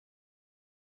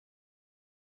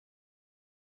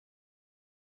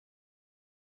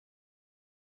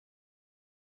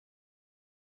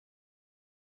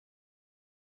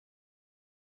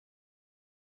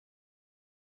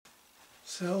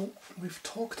So we've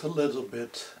talked a little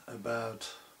bit about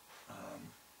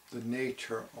the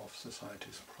nature of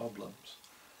society's problems,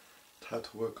 how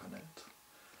to work on it.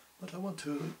 But I want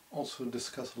to also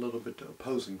discuss a little bit the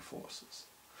opposing forces,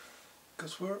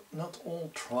 because we're not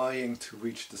all trying to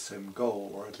reach the same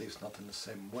goal, or at least not in the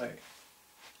same way.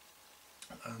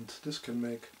 And this can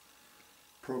make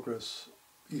progress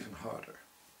even harder.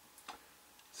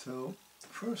 So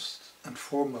first and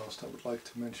foremost, I would like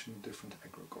to mention different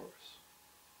egregores.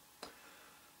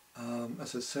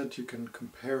 As I said, you can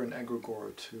compare an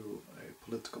egregore to a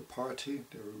political party.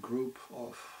 They're a group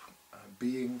of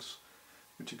beings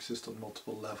which exist on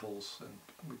multiple levels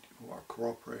and who are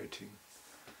cooperating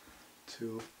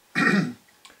to, in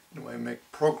a way,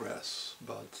 make progress,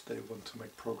 but they want to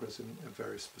make progress in a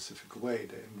very specific way.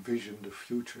 They envision the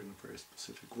future in a very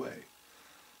specific way,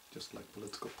 just like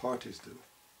political parties do.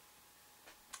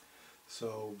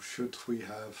 So should we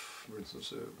have, for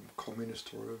instance, a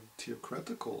communist or a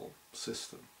theocratical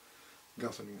system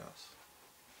governing us?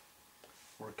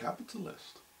 Or a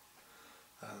capitalist?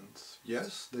 And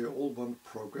yes, they all want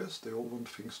progress, they all want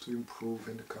things to improve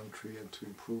in the country and to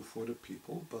improve for the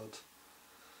people, but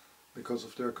because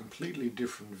of their completely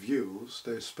different views,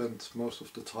 they spend most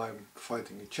of the time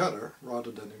fighting each other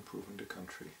rather than improving the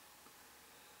country.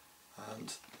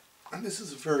 And this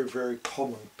is a very, very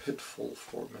common pitfall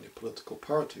for many political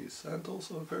parties, and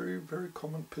also a very, very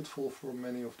common pitfall for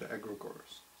many of the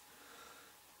egregores.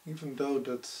 Even though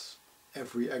that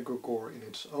every egregore in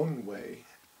its own way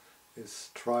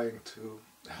is trying to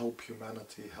help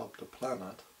humanity, help the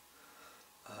planet,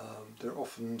 they're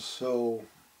often so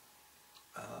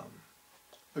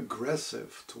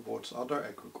aggressive towards other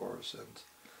egregores and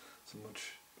so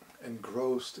much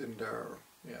engrossed in their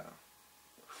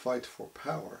fight for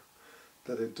power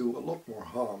that they do a lot more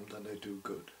harm than they do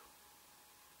good.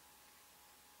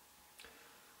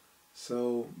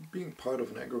 So being part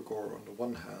of an egregore on the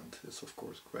one hand is of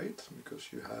course great,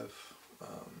 because you have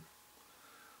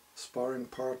sparring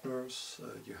partners,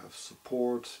 you have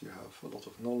support, you have a lot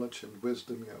of knowledge and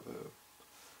wisdom, you have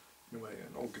in a way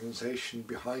an organization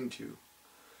behind you.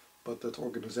 But that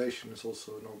organization is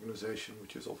also an organization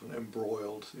which is often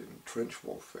embroiled in trench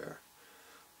warfare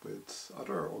with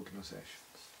other organizations.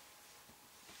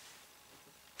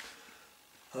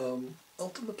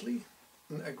 Ultimately,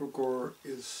 an egregore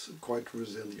is quite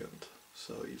resilient,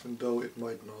 so even though it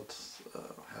might not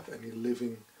have any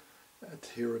living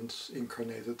adherents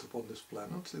incarnated upon this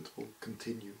planet, it will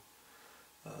continue.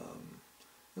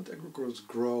 And egregores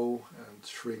grow and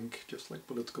shrink, just like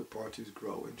political parties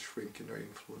grow and shrink in their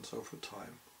influence over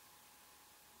time.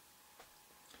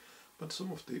 But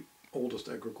some of the oldest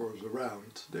egregores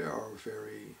around, they are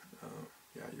very,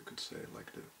 you could say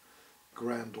like the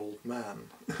grand old man.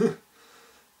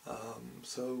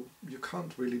 So you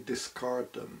can't really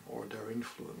discard them or their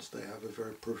influence. They have a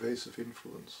very pervasive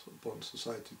influence upon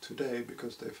society today,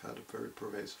 because they've had a very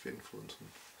pervasive influence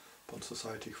upon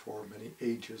society for many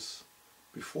ages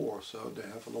before. So they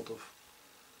have a lot of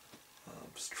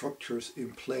structures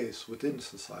in place within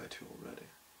society already.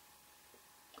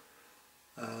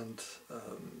 And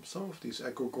some of these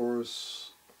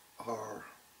egregores are,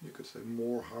 you could say,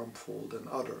 more harmful than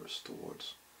others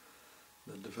towards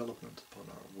the development upon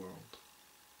our world.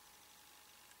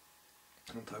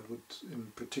 And I would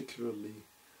in particular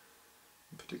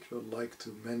like to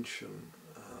mention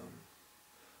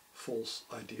false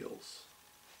ideals.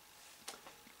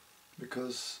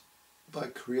 Because by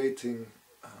creating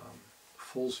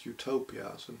false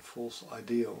utopias and false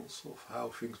ideals of how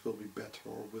things will be better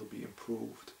or will be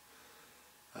improved,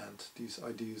 and these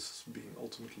ideas being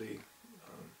ultimately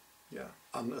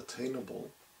unattainable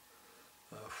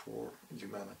for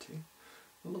humanity,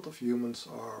 a lot of humans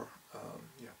are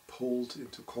pulled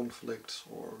into conflicts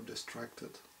or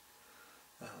distracted,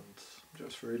 and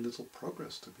there's very little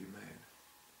progress to be made.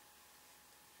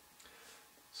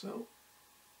 So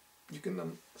you can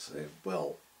then say,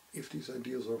 well, if these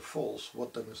ideas are false,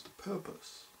 what then is the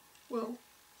purpose? Well,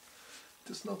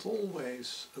 it is not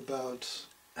always about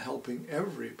helping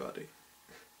everybody.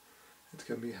 It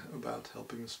can be about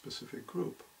helping a specific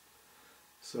group.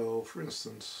 So, for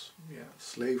instance,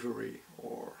 slavery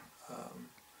or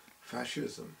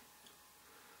fascism,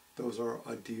 those are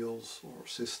ideals or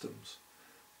systems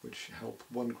which help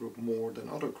one group more than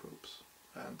other groups.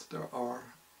 And there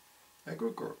are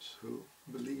egregores who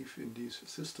believe in these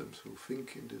systems, who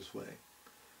think in this way,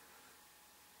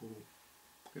 who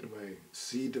in a way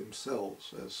see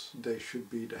themselves as they should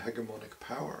be the hegemonic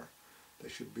power, they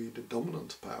should be the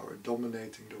dominant power,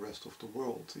 dominating the rest of the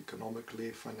world, economically,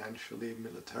 financially,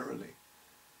 militarily.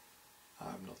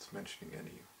 I'm not mentioning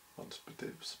any one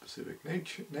specific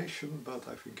nation, but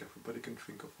I think everybody can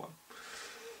think of one.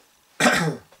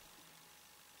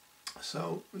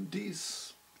 So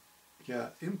these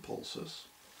impulses,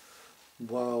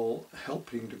 while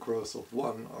helping the growth of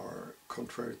one, are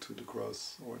contrary to the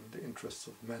growth or in the interests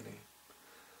of many.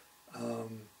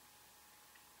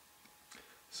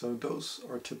 So those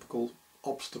are typical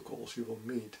obstacles you will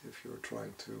meet if you're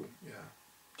trying to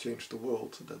change the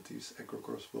world, that these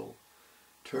egregores will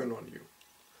turn on you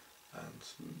and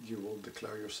you will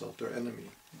declare yourself their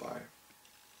enemy by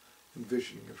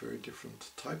envisioning a very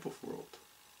different type of world.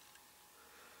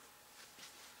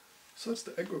 So that's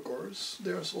the egregores.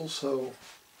 There's also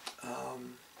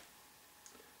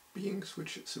beings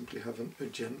which simply have an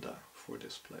agenda for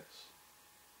this place.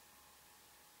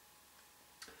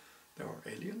 There are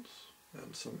aliens,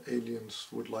 and some aliens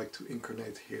would like to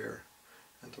incarnate here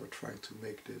and are trying to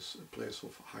make this a place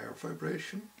of higher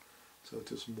vibration, so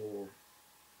it is more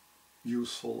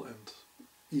useful and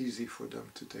easy for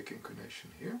them to take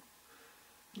incarnation here.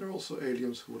 There are also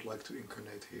aliens who would like to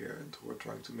incarnate here and who are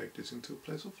trying to make this into a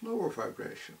place of lower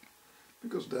vibration,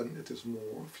 because then it is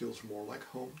feels more like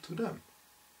home to them.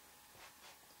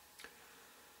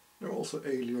 There are also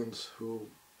aliens who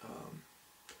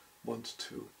want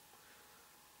to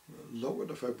lower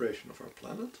the vibration of our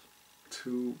planet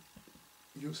to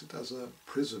use it as a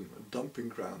prison, a dumping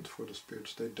ground for the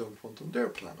spirits they don't want on their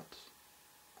planet.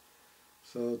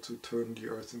 So to turn the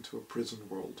Earth into a prison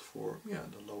world for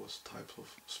the lowest types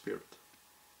of spirit.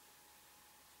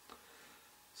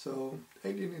 So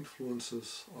alien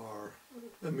influences are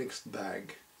a mixed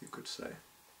bag, you could say.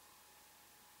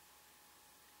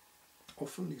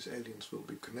 Often these aliens will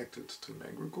be connected to an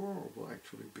egregore or will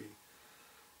actually be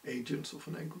agents of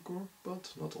an egregore,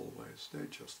 but not always. They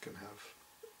just can have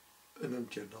an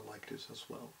agenda like this as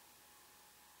well.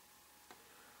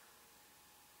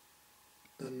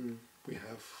 Then we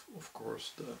have, of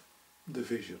course, the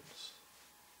divisions.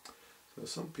 So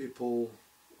some people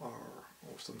or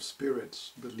some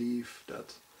spirits believe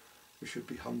that we should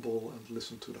be humble and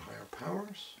listen to the higher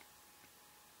powers.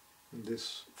 And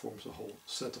this forms a whole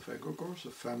set of egregores, a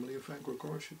family of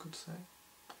egregores, you could say.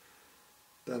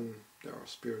 Then there are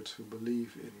spirits who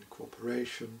believe in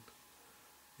cooperation,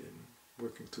 in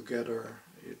working together,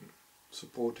 in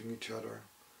supporting each other.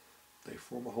 They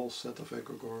form a whole set of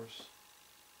egregores.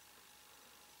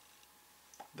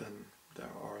 Then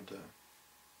there are the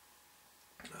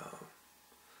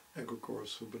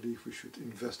egregores who believe we should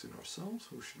invest in ourselves,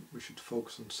 we should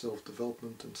focus on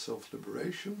self-development and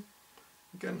self-liberation.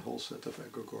 Again, whole set of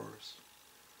egregores.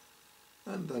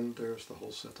 And then there's the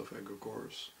whole set of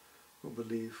egregores who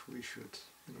believe we should,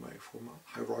 in a way, form a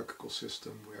hierarchical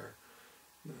system where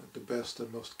the best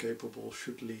and most capable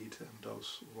should lead and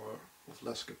those who are of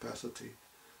less capacity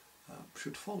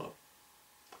should follow.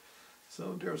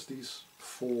 So there's these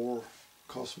four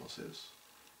cosmoses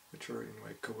which are in a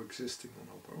way coexisting on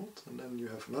our world, and then you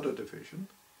have another division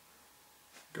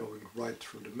going right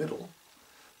through the middle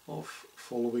of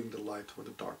following the light or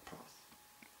the dark path.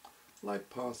 Light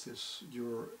path is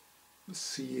you're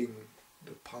seeing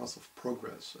the path of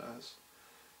progress as,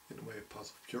 in a way, a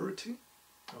path of purity,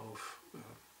 of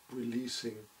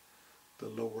releasing the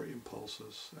lower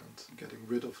impulses and getting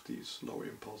rid of these lower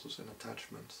impulses and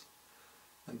attachments,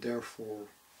 and therefore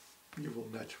you will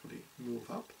naturally move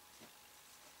up.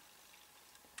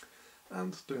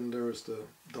 And then there is the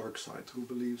dark side, who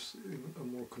believes in a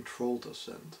more controlled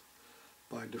ascent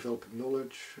by developing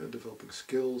knowledge, developing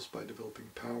skills, by developing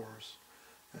powers.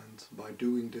 And by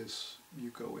doing this, you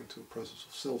go into a process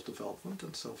of self-development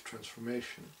and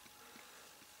self-transformation,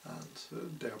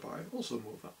 and thereby also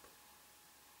move up.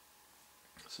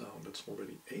 So that's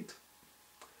already 8.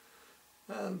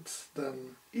 And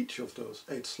then each of those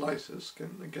 8 slices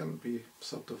can again be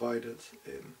subdivided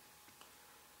in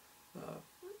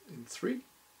 3,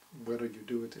 whether you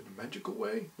do it in a magical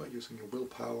way, by using your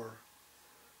willpower,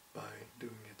 by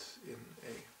doing it in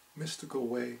a mystical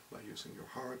way, by using your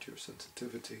heart, your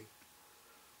sensitivity,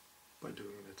 by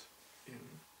doing it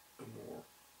in a more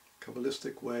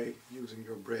Kabbalistic way, using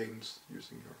your brains,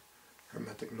 using your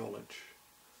hermetic knowledge.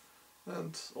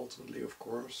 And ultimately, of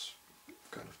course,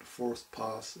 kind of the 4th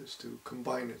path is to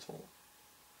combine it all.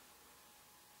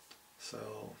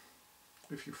 So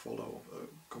if you follow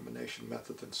a combination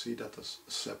method and see that as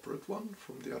a separate one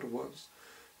from the other ones,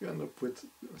 you end up with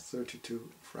 32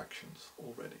 fractions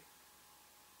already.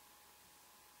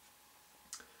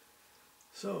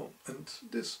 So, and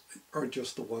these are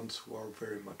just the ones who are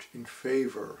very much in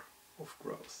favor of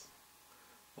growth,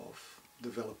 of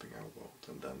developing our world.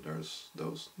 And then there's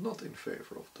those not in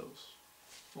favor of those,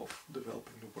 of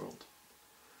developing the world.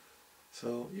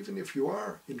 So even if you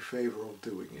are in favor of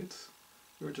doing it,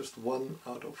 you're just 1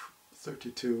 out of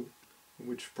 32,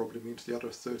 which probably means the other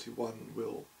 31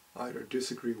 will either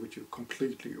disagree with you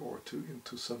completely or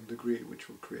to some degree, which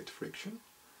will create friction,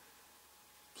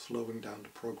 slowing down the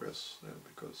progress,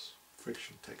 because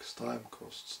friction takes time,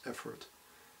 costs effort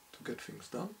to get things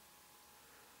done.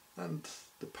 And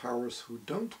the powers who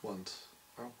don't want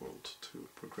our world to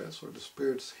progress, or the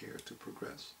spirits here to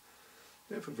progress,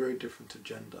 they have a very different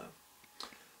agenda.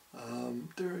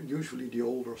 They're usually the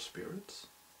older spirits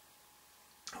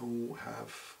who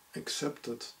have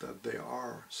accepted that they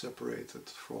are separated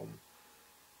from,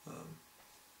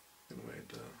 in a way,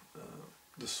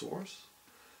 the source,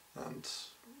 and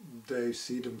they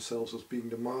see themselves as being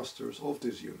the masters of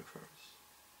this universe.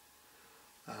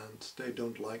 And they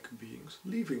don't like beings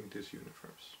leaving this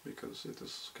universe, because it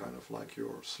is kind of like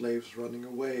your slaves running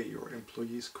away, your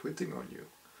employees quitting on you,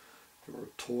 your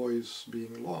toys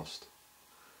being lost.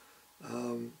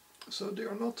 So they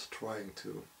are not trying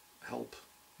to help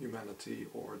humanity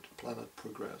or the planet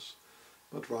progress,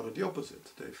 but rather the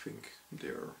opposite. They think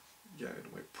they're, in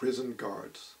a way, prison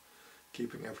guards,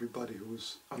 keeping everybody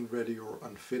who's unready or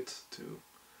unfit to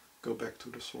go back to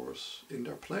the source in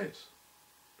their place.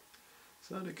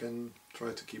 So they can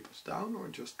try to keep us down or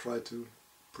just try to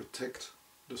protect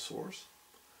the source,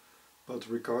 but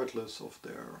regardless of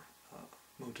their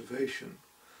motivation,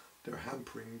 they're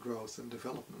hampering growth and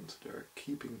development. They're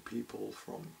keeping people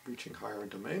from reaching higher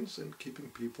domains and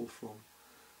keeping people from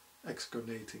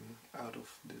excarnating out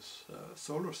of this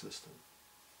solar system.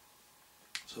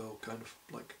 So kind of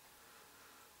like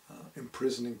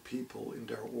imprisoning people in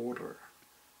their order,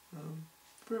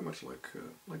 very much like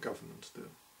governments do.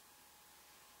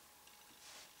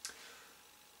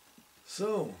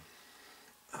 So,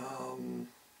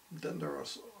 then there are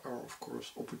of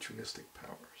course opportunistic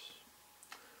powers.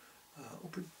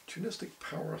 Opportunistic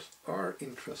powers are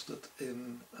interested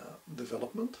in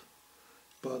development,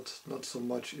 but not so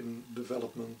much in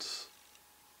development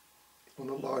on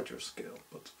a larger scale,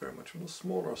 but very much on a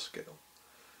smaller scale.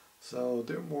 So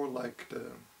they're more like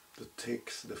the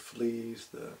ticks, the fleas,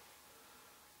 the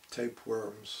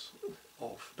tapeworms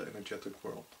of the energetic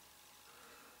world.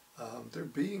 They're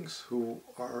beings who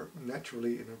are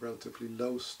naturally in a relatively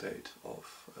low state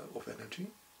of energy,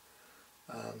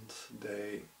 and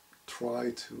they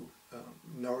try to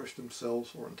nourish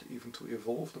themselves or even to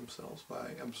evolve themselves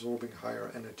by absorbing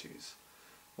higher energies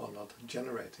while not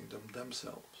generating them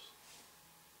themselves.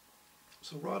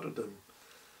 So rather than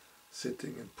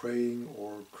sitting and praying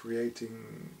or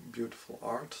creating beautiful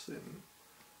art and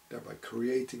thereby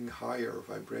creating higher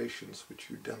vibrations which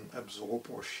you then absorb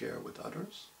or share with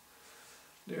others,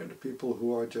 they're the people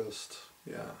who are just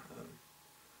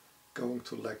going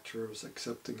to lectures,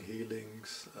 accepting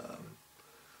healings,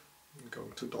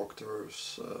 going to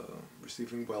doctors,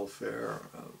 receiving welfare,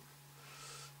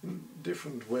 in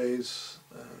different ways,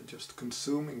 just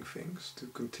consuming things to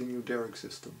continue their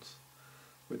existence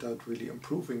without really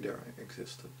improving their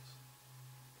existence.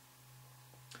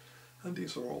 And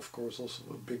these are of course also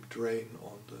a big drain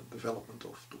on the development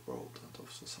of the world and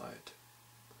of society.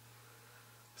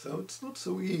 So it's not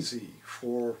so easy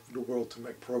for the world to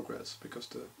make progress, because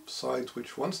the side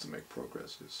which wants to make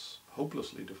progress is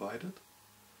hopelessly divided,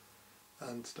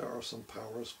 and there are some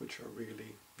powers which are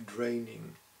really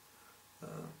draining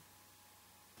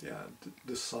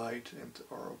the side and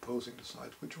are opposing the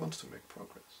side which wants to make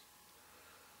progress.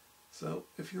 So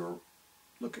if you're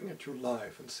looking at your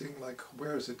life and seeing like,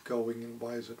 where is it going and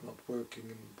why is it not working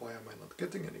and why am I not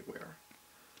getting anywhere,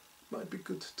 it might be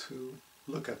good to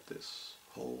look at this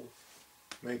whole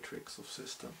matrix of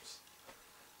systems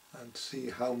and see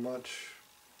how much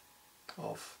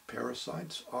of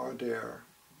parasites are there,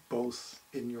 both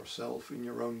in yourself, in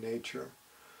your own nature,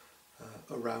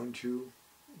 around you,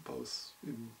 both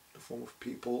in the form of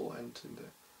people and in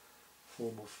the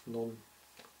form of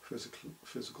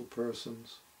non-physical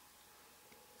persons.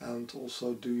 And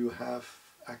also, do you have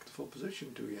active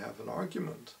opposition? Do you have an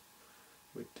argument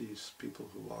with these people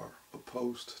who are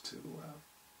opposed to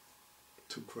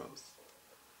growth?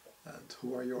 And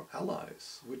who are your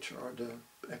allies? Which are the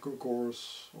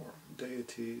egregores or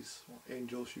deities or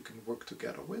angels you can work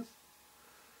together with?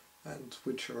 And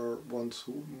which are ones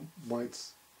who might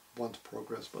want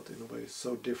progress, but in a way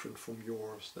so different from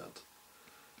yours that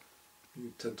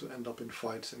you tend to end up in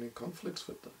fights and in conflicts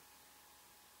with them.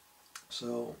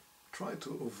 So try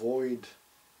to avoid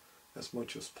as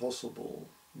much as possible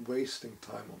wasting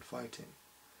time on fighting,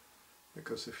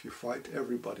 because if you fight,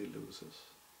 everybody loses,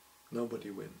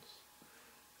 nobody wins.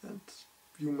 And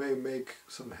you may make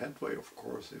some headway, of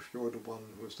course, if you're the one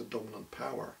who is the dominant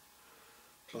power,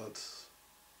 but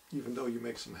even though you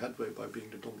make some headway by being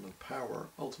the dominant power,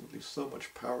 ultimately so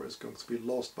much power is going to be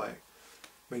lost by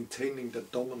maintaining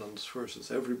that dominance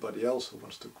versus everybody else who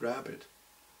wants to grab it.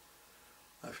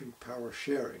 I think power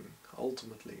sharing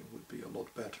ultimately would be a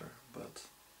lot better, but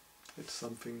it's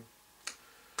something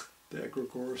the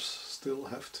egregores still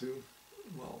have to,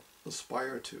 well,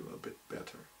 aspire to a bit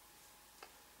better.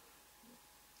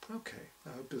 Okay,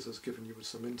 I hope this has given you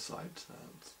some insight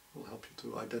and will help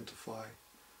you to identify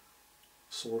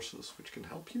sources which can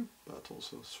help you, but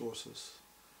also sources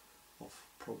of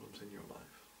problems in your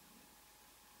life.